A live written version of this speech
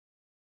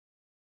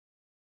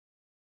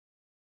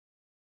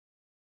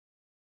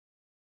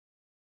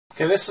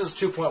Okay, this is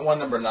 2.1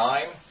 number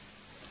 9.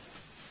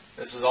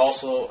 This is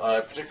also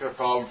a particular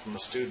problem from a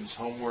student's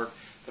homework.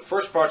 The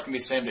first part can be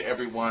the same to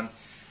everyone.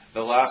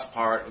 The last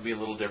part will be a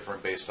little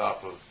different based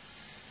off of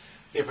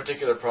the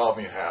particular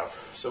problem you have.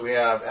 So we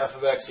have f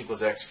of x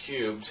equals x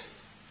cubed.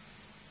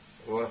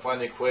 We want to find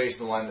the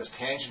equation of the line that's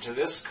tangent to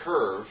this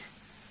curve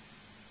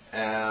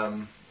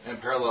and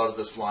parallel to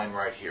this line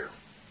right here.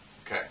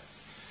 Okay.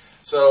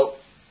 So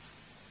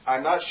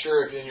I'm not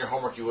sure if in your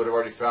homework you would have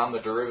already found the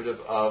derivative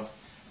of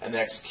an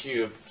x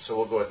cubed, so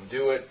we'll go ahead and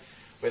do it.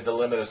 With the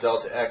limit as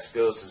delta x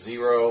goes to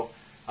 0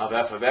 of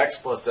f of x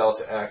plus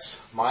delta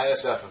x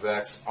minus f of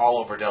x all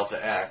over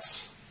delta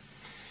x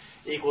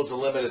equals the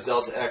limit as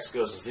delta x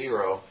goes to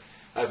 0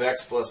 of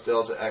x plus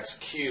delta x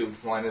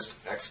cubed minus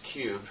x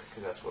cubed,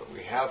 because that's what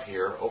we have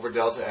here, over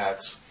delta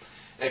x.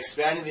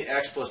 Expanding the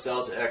x plus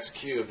delta x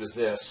cubed is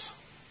this.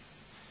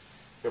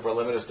 If our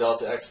limit as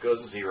delta x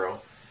goes to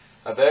 0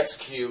 of x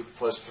cubed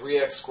plus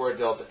 3x squared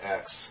delta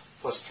x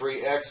plus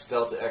 3x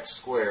delta x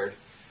squared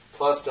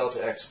plus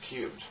delta x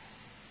cubed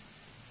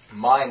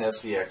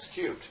minus the x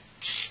cubed.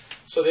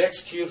 So the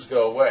x cubes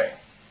go away.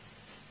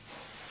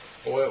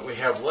 What we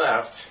have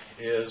left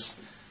is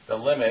the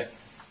limit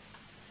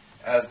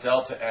as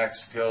delta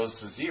x goes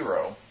to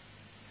 0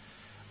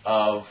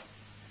 of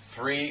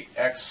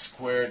 3x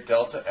squared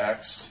delta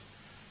x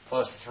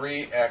plus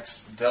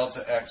 3x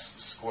delta x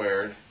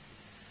squared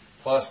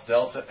plus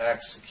delta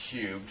x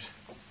cubed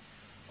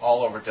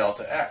all over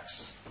delta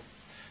x.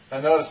 Now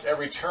notice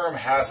every term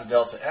has a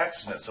delta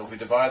x in it, so if we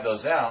divide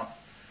those out,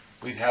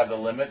 we'd have the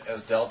limit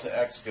as delta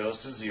x goes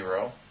to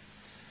 0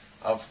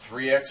 of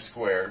 3x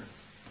squared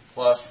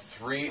plus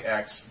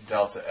 3x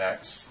delta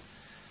x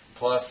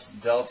plus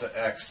delta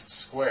x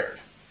squared.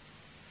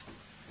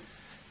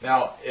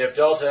 Now, if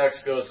delta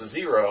x goes to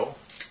 0,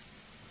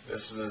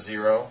 this is a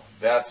 0,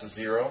 that's a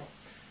 0,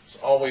 so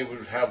all we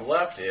would have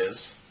left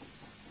is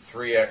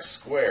 3x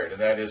squared,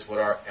 and that is what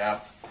our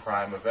f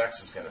prime of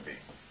x is going to be.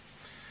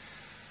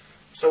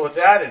 So with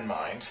that in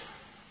mind,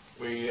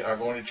 we are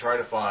going to try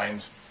to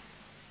find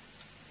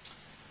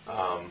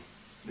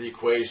the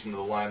equation of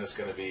the line that's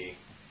going to be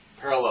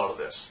parallel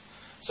to this.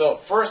 So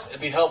first,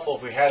 it'd be helpful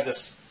if we had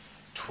this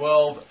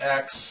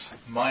 12x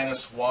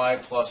minus y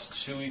plus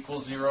 2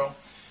 equals 0.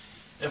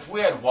 If we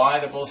had y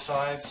to both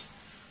sides,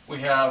 we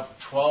have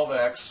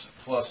 12x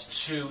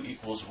plus 2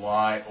 equals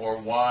y, or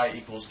y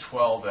equals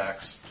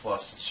 12x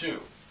plus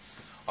 2.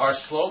 Our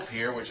slope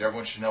here, which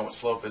everyone should know what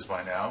slope is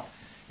by now,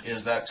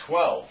 is that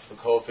 12, the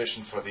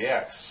coefficient for the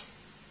x.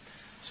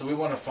 So we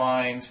want to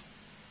find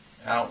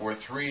out where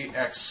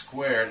 3x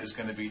squared is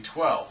going to be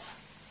 12.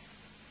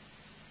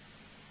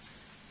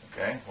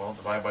 Okay, well,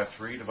 divide by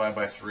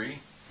 3.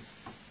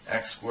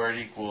 X squared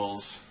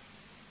equals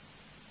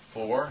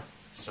 4,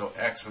 so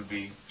x would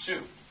be 2.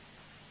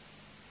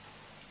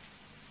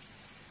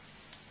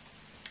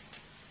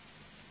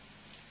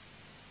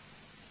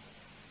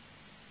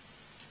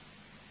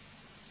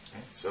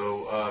 Okay,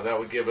 so that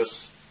would give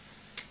us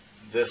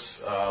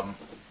this,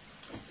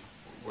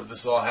 where this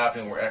is all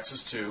happening where x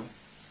is 2.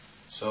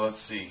 So let's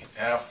see,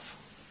 f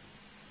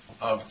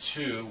of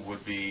 2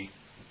 would be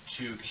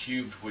 2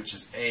 cubed, which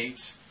is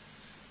 8.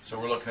 So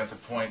we're looking at the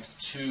point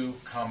 2,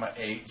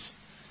 8,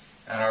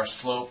 and our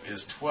slope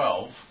is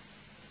 12.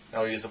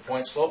 Now we use the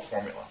point slope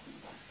formula.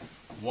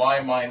 Y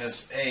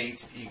minus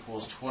 8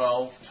 equals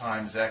 12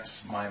 times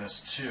x minus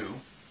 2.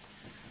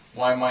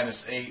 Y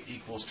minus 8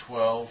 equals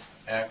 12,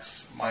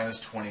 x minus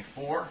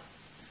 24,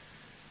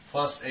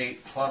 plus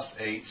 8 plus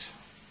 8,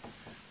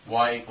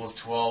 y equals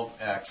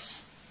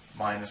 12x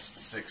minus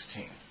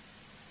 16.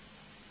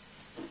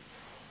 And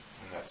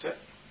that's it.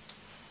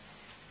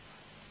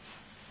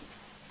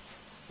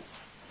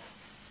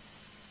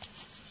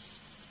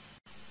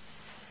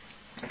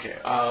 Okay,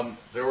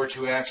 there were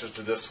two answers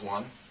to this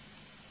one.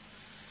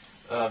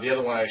 The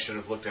other one I should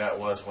have looked at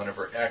was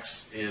whenever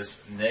x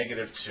is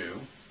negative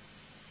 2,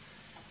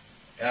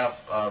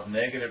 f of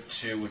negative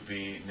 2 would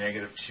be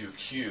negative 2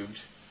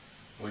 cubed,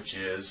 which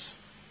is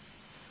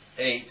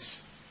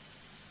 8.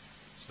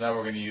 So now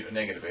we're going to use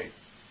negative 8.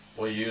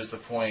 We'll use the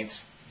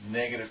point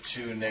negative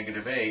 2,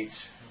 negative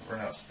 8. We're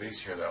out of space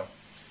here though.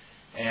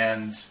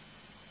 And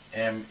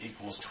m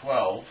equals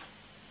 12.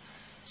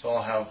 So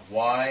I'll have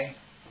y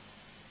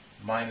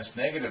minus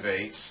negative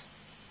 8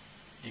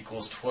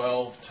 equals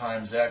 12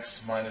 times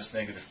x minus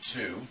negative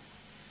 2.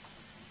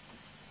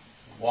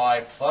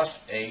 Y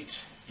plus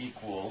 8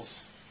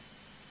 equals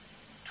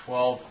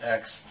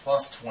 12x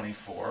plus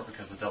 24,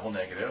 because of the double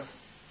negative.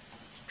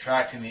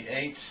 Subtracting the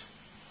 8,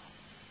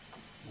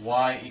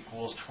 y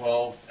equals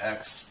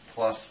 12x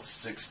plus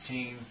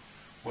 16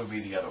 would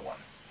be the other one.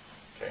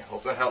 Okay,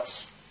 hope that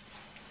helps.